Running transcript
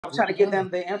I'm trying to give them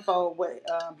the info what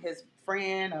his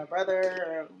friend or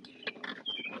brother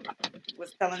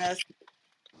was telling us.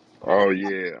 Oh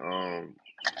yeah.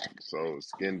 So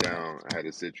Skindown had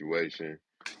a situation.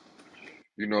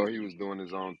 He was doing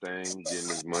his own thing, getting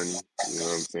his money. You know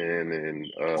what I'm saying?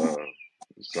 And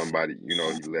somebody,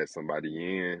 he let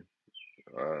somebody in.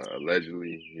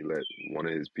 Allegedly, he let one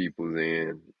of his peoples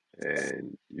in,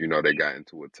 and they got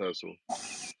into a tussle.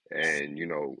 And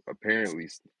apparently,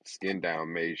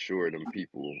 Skindown made sure them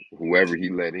people, whoever he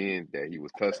let in, that he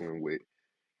was tussling with,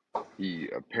 he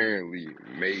apparently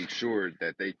made sure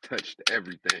that they touched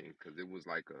everything because it was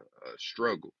like a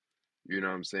struggle. You know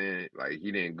what I'm saying? Like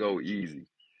he didn't go easy.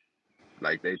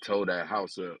 Like they tore that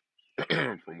house up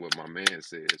from what my man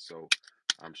said. So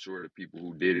I'm sure the people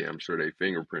who did it, I'm sure their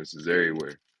fingerprints is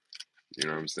everywhere. You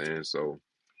know what I'm saying? So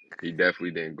he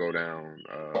definitely didn't go down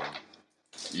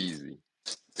easy.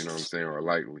 You know what I'm saying? Or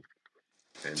lightly.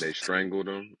 And they strangled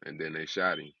him and then they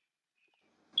shot him.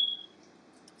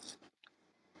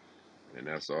 And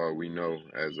that's all we know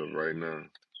as of right now.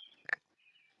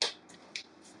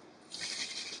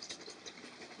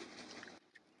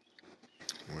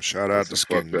 Well, shout out It's to a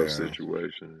fucked up Skindown.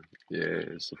 situation. Yeah,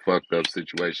 it's a fucked up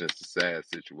situation. It's a sad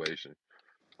situation.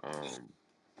 Um,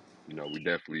 we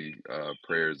definitely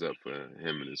prayers up for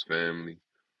him and his family.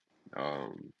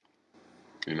 Um,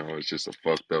 it's just a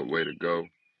fucked up way to go.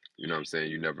 You know what I'm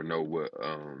saying? You never know what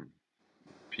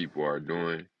people are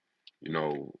doing, you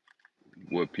know,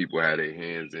 what people have their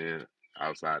hands in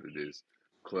outside of this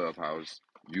clubhouse,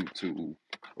 YouTube,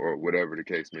 or whatever the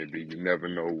case may be. You never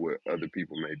know what other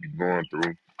people may be going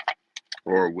through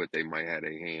or what they might have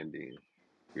their hand in.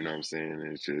 You know what I'm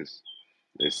saying?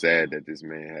 It's sad that this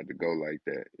man had to go like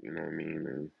that. You know what I mean?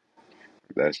 And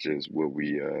that's just what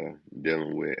we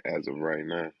dealing with as of right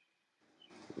now.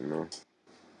 You know,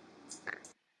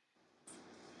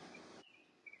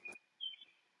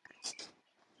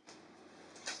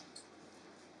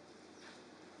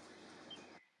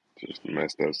 just a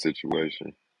messed up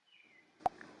situation.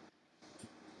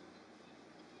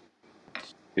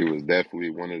 He was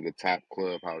definitely one of the top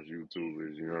clubhouse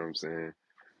YouTubers. You know what I'm saying?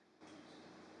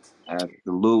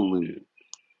 Absolutely.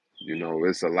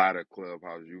 It's a lot of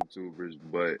clubhouse YouTubers,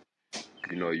 but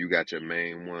you got your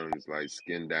main ones like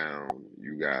Skindown.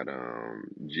 You got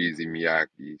Jeezy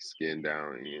Miyake,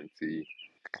 Skindown, ENT.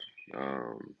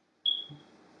 Um,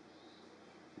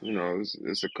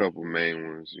 it's a couple main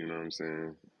ones. You know what I'm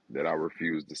saying? That I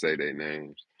refuse to say their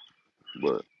names,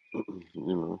 but you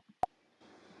know,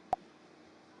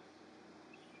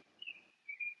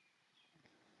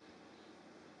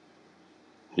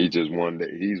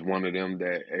 he's one of them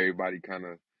that everybody kind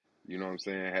of, what I'm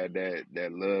saying, had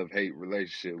that love hate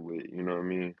relationship with. You know what I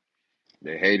mean?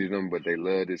 They hated him, but they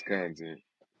loved his content.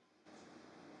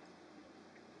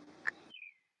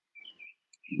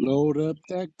 Load up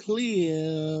that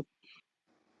clip.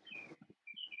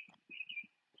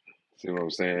 See what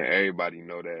I'm saying? Everybody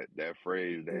know that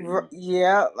phrase that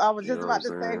Yeah, I was you just know what I'm about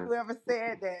to say saying? whoever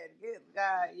said that. Good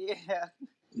God, yeah,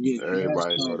 Yeah, that's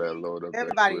Everybody know tough. that load up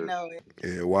that everybody clip. know it.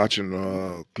 Yeah, watching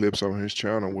clips on his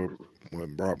channel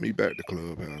what brought me back to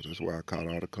Clubhouse. That's why I caught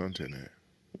all the content at.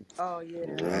 Oh yeah,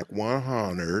 Yeah. Whack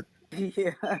 100.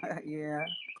 yeah, yeah.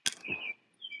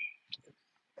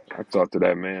 I talked to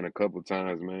that man a couple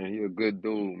times, man. He a good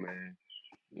dude, man.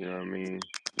 You know what I mean?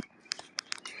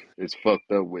 It's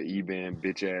fucked up what Eban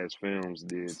bitch ass films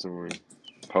did to him.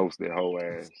 Posted whole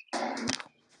ass.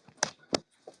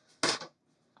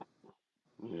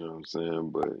 You know what I'm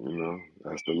saying? But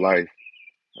that's the life.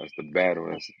 That's the battle.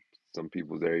 That's some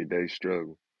people's everyday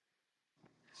struggle.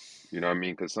 You know what I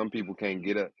mean? Because some people can't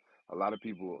get up. A lot of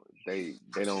people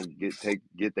they don't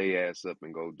get their ass up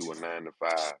and go do a 9 to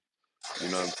 5. You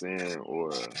know what I'm saying?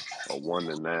 Or a 1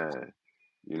 to 9.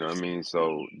 You know what I mean?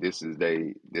 So this is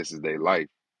they life.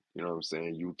 You know what I'm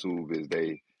saying? YouTube is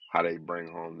they how they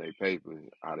bring home their paper,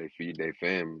 how they feed their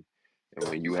family. And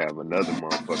when you have another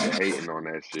motherfucker hating on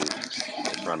that shit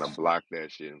and trying to block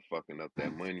that shit and fucking up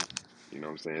that money, you know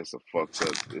what I'm saying? It's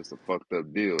a fucked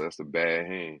up deal. That's a bad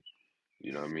hand.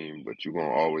 You know what I mean? But you gonna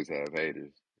always have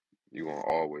haters. You gonna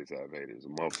always have haters. A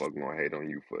motherfucker gonna hate on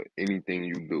you for anything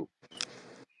you do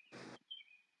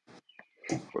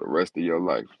for the rest of your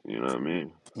life. You know what I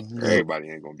mean? Yep. Everybody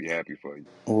ain't gonna be happy for you.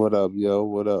 What up, yo?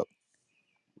 What up?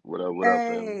 What up,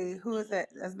 family? Hey, who is that?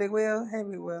 That's Big Will. Hey,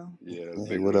 Big Will. Yeah, that's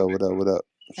Hey, Big what Will. up? What up? What up?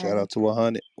 Shout Hey. out to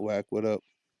 100. Whack, what up?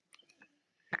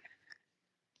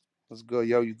 What's good,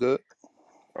 yo? You good?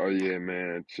 Oh yeah,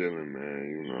 man, chilling,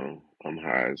 man. I'm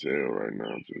high as hell right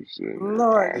now, just sitting there.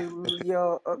 Lord,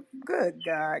 yo, good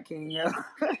God, King, yo.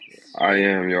 I Shit.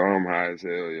 am, yo. I'm high as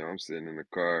hell, yo. I'm sitting in the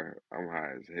car. I'm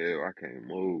high as hell. I can't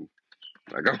move.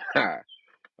 Like I'm high.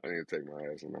 I need to take my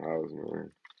ass in the house,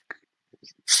 man.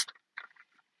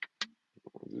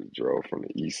 I just drove from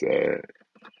the east side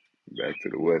back to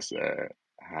the west side,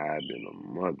 high than a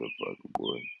motherfucker,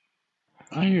 boy.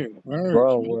 I hear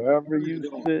birds, Bro, man. wherever Birds you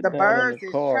doing. The sitting at in the birds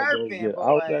is car, bro, chirping, get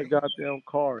out boy. that goddamn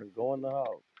car and go in the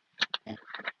house.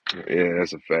 Yeah,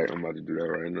 that's a fact. I'm about to do that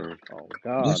right now. Oh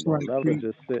That's God, don't right, never creep.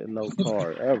 just sit in no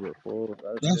car ever, fool.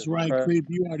 That That's shit's right, crazy. creep.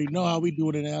 You already know how we do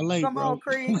it in LA, Come on, bro.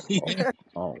 Creek. Oh,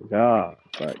 oh God,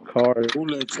 that car. Who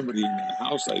let somebody in the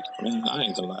house like that, man? I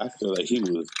ain't gonna lie. I feel like he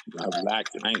was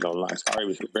lacking. I ain't gonna lie. Sorry,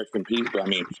 was rest in peace, but I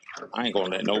mean, I ain't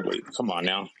gonna let nobody. Come on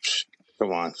now.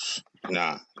 Come on.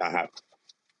 Nah, not happen.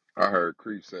 I heard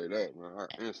Creep say that, man.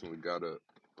 I instantly got up.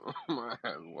 My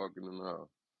ass walking in the house.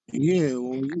 Yeah,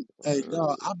 well, hey,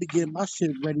 dog, Uh, I'll be getting my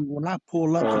shit ready when I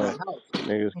pull up to the house.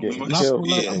 Niggas getting When I Much, killed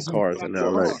pull up, yeah. I'm in gonna cars drop in the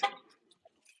Well, LA. car.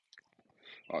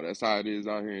 oh, that's how it is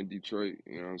out here in Detroit.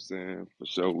 You know what I'm saying? For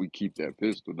sure, we keep that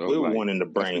pistol though. we're Like one in the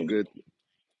that's the brain. good.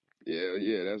 Yeah,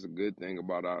 yeah, that's a good thing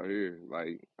about out here.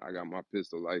 Like I got my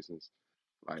pistol license.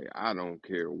 Like I don't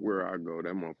care where I go,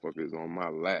 that motherfucker is on my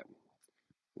lap.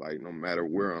 Like no matter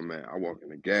where I'm at, I walk in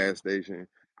the gas station.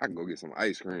 I can go get some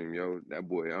ice cream, yo. That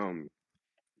boy on me.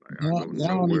 Like I go That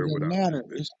don't nowhere even without that matter.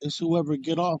 bitch. It's whoever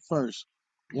get off first.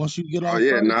 Once you get Oh off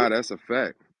yeah, first, nah, that's a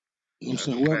fact. you know what I'm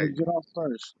That's saying, a whoever fact. get off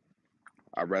first.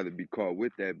 I'd rather be caught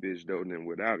with that bitch though than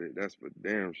without it. That's for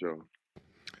damn sure.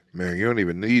 Man, you don't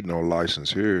even need no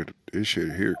license here. This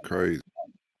shit here crazy.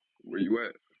 Where you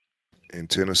at? In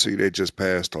Tennessee, they just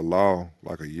passed a law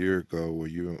like a year ago where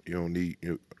you don't need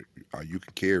you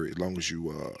can carry as long as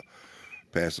you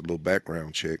pass a little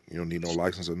background check. You don't need no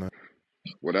license or nothing.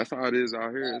 Well, that's how it is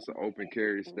out here. It's an open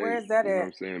carry state. Where's that You know what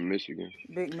I'm at? saying? Michigan.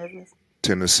 Big Memphis.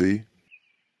 Tennessee,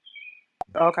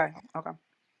 Okay, okay.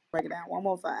 Break it down one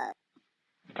more time.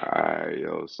 Alright,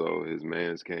 yo. So his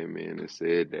mans came in and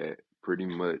said that pretty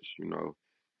much,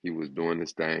 he was doing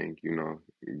his thing,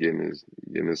 getting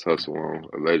his hustle on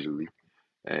allegedly,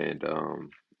 and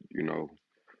you know,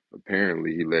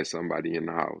 apparently he let somebody in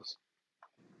the house.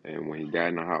 And when he got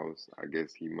in the house, I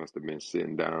guess he must have been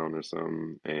sitting down or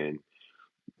something, and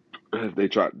they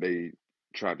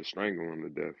tried to strangle him to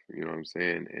death. You know what I'm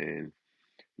saying? And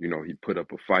he put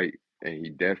up a fight, and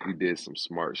he definitely did some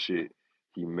smart shit.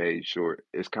 He made sure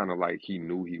it's kind of like he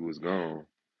knew he was gone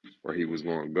or he was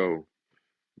going to go,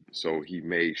 so he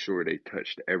made sure they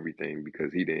touched everything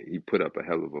because he didn't. He put up a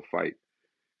hell of a fight.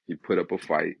 He put up a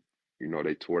fight.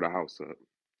 They tore the house up.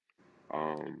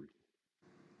 Um,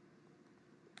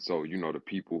 so the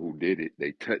people who did it,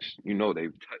 they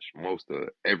touched most of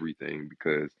everything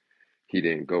because he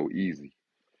didn't go easy.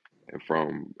 And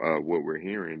from what we're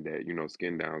hearing, that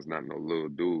Skindown's not no little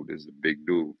dude. This is a big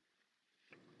dude.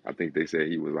 I think they said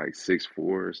he was like 6'4"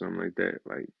 or something like that,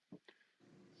 like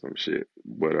some shit.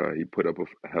 But he put up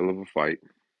a hell of a fight.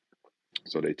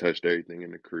 So they touched everything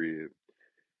in the crib,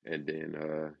 and then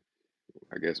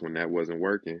I guess when that wasn't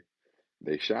working,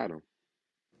 they shot him.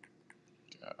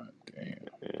 God damn.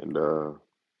 And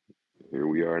here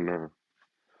we are now.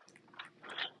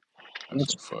 That's That's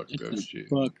some fucked that up shit shit.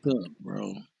 fucked up,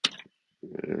 bro.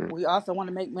 Yeah, We also want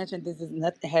to make mention this is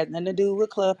nothing has nothing to do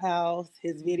with Clubhouse,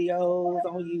 his videos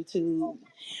on YouTube.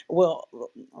 Well,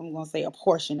 I'm gonna say a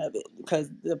portion of it because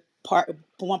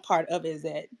one part of it is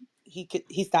that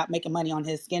he stopped making money on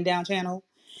his Skin Down channel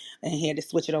and he had to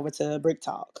switch it over to Brick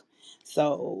Talk.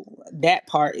 So that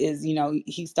part is,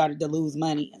 he started to lose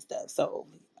money and stuff. So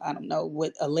I don't know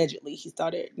what allegedly he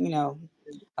started,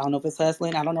 I don't know if it's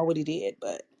hustling. I don't know what he did,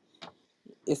 but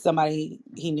it's somebody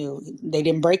he knew. They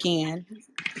didn't break in.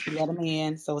 He let him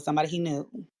in, so it's somebody he knew.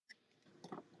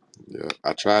 yeah.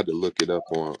 I tried to look it up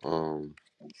on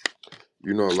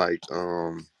like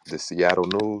the Seattle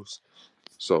news.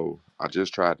 So I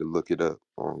just tried to look it up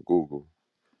on Google,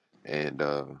 and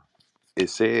it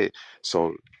said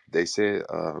so. They said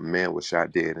a man was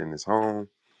shot dead in his home.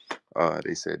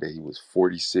 They said that he was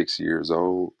 46 years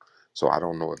old. So I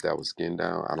don't know if that was Skin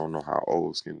Down. I don't know how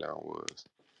old Skin Down was.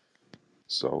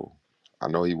 So I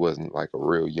know he wasn't like a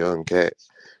real young cat.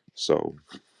 So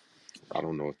I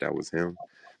don't know if that was him.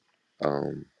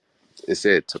 Um, it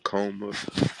said Tacoma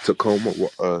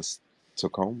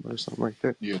or something like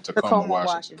that. Yeah, Tacoma, Tacoma,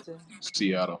 Washington, Washington.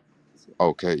 Seattle.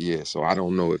 Okay, yeah. So I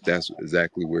don't know if that's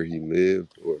exactly where he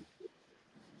lived, or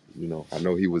I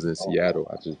know he was in Seattle.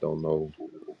 I just don't know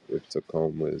if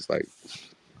Tacoma is like,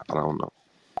 I don't know.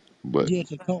 But Yeah,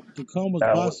 Tacoma's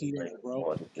That was bossy though, bro.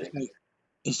 one It's thing. like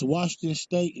It's Washington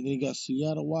State, and then you got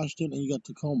Seattle, Washington, and you got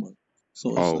Tacoma.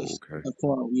 So Oh, it's okay. that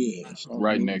far. Yeah. So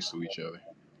Right next to each other.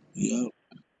 yeah.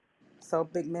 So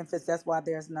Big Memphis, that's why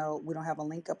we don't have a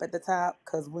link up at the top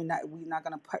because we're not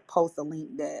gonna post a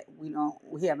link that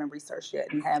we haven't researched yet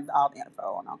and have all the info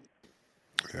on them.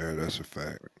 Yeah, that's a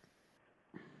fact.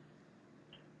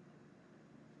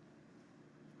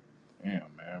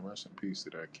 Damn, man. Rest in peace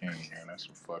to that king, man. That's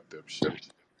some fucked up shit.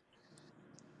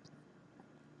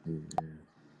 Yeah.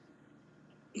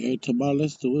 Every time I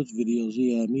listen to his videos,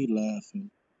 he had me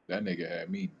laughing. That nigga had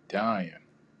me dying.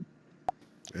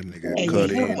 That nigga Hey,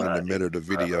 cut wait, hold in on. the middle of the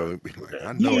video and be like,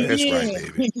 I know Yeah, that's right, yeah.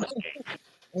 baby.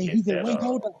 And he said, "Wait,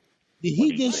 hold on. Did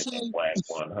he just say?"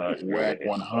 Whack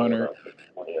 100.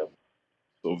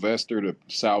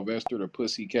 Sylvester the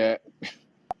Pussycat.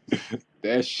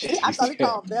 That shit I thought used he to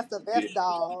have called me Best the dead. Best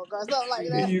Dog or something like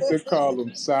He used to that. call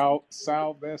him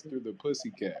Sylvester the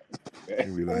Pussycat.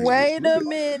 And be like, Wait look a at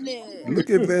minute. look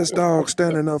at Vest Dog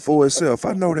standing up for itself.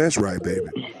 I know that's right,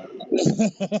 baby.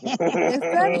 Is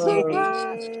that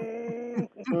Tupac?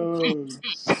 Oh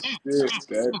shit,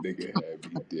 that nigga had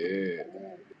me dead.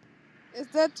 Is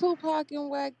that Tupac and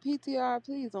Wack PTR?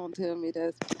 Please don't tell me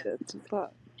that's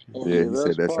Tupac. Yeah, Yeah, he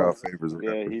said that's that's your Pac. favorite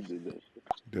Yeah, rapper. he did that shit.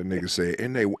 That nigga said,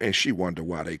 and she wonder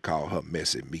why they call her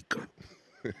Messy Mika.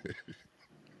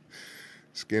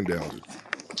 Skindown.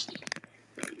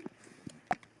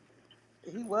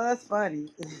 He was funny.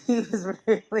 He was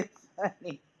really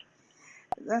funny.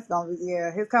 That's gonna be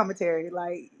his commentary.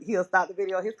 Like he'll stop the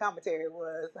video. His commentary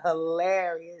was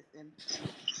hilarious, and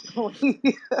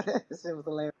that shit was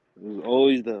hilarious. It was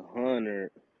always the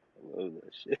hunter. I love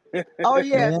that Oh shit.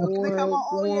 yeah, And as soon that's as they come on,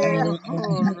 What oh yeah. one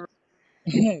hunter?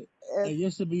 As,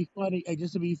 just to be funny,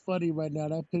 just to be funny right now,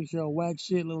 that picture of whack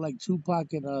shit look like Tupac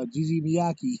and Jeezy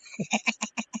Miyake.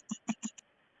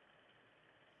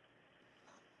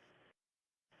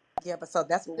 yeah, but so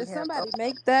that's what we Did have. So somebody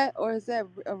make that or is that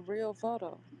a real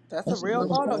photo? that's a That's a real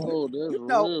real photo. photo. No, that's You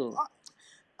know real.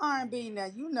 R&B now.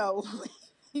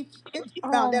 He Oh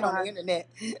found that on the my internet,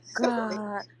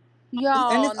 God.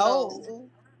 and Y'all it's know.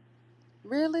 old.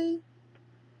 Really?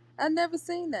 I never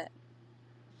seen that.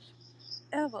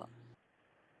 Ever.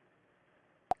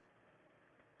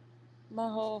 My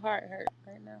whole heart hurt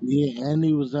right now. Yeah, and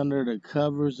he was under the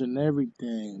covers and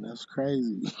everything. That's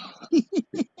crazy.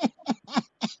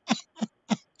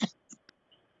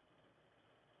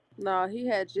 No, he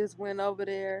had just went over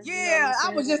there, you know what I'm Yeah,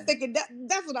 I was just saying? thinking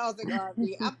that's what I was thinking.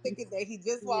 R&B. I'm thinking that he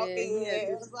just walked Yeah, in. he had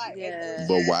It just was like, and it was yeah.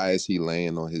 But why is he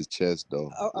laying on his chest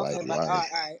though? oh, Like, okay. Like, why? all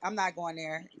right. I'm not going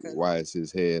there because Why is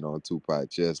his head on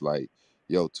Tupac's chest? Like,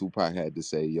 yo, Tupac had to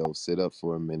say, yo, sit up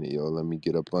for a minute, yo, let me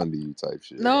get up under you type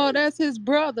shit. No, Like, that's his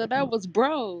brother. That was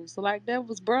bros. Like that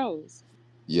was bros.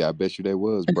 yeah, I bet you they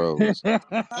was bros.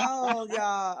 oh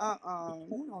y'all,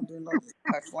 we don't do no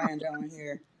slander on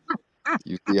here.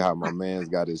 You see how my man's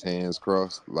got his hands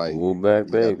crossed? Like, Move back,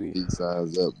 he got the baby. peace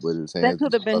signs up, but his That hands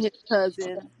could is have been his crossed.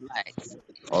 cousin. Like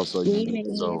Also, He made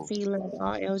it so to love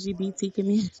all LGBT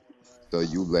community.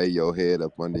 you lay your head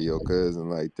up under your cousin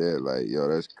like that, like, yo,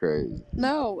 that's crazy.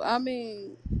 no, I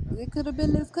mean it could have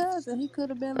been his cousin. He could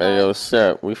have been Hey, yo, like,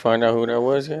 Sep, we find out who that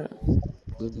was yet?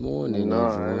 Good morning,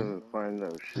 Nah, I everyone. haven't find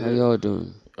out How shit. y'all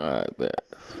doing? Alright, bet.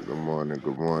 Good morning,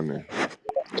 good morning.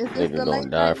 is this Nigga the gonna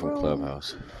late die night from room,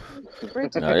 Clubhouse.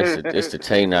 Bridget? Nah, this the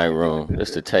Tay night room.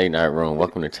 This the Tay night room.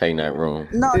 Welcome to Tay night room.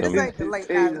 You No, feel this me? ain't the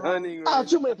late night Tay's room. hunting Ah, right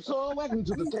too now. many so welcome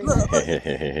to the Tay Night Look, Room.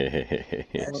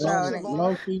 Oh, that no, was it ain't. Savon.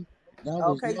 Loki. That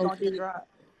was Okay, you gonna get Loki. dropped.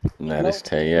 Nah, this Loki,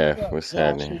 Tay, what's yeah. up? What's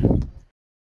Joshua. happening?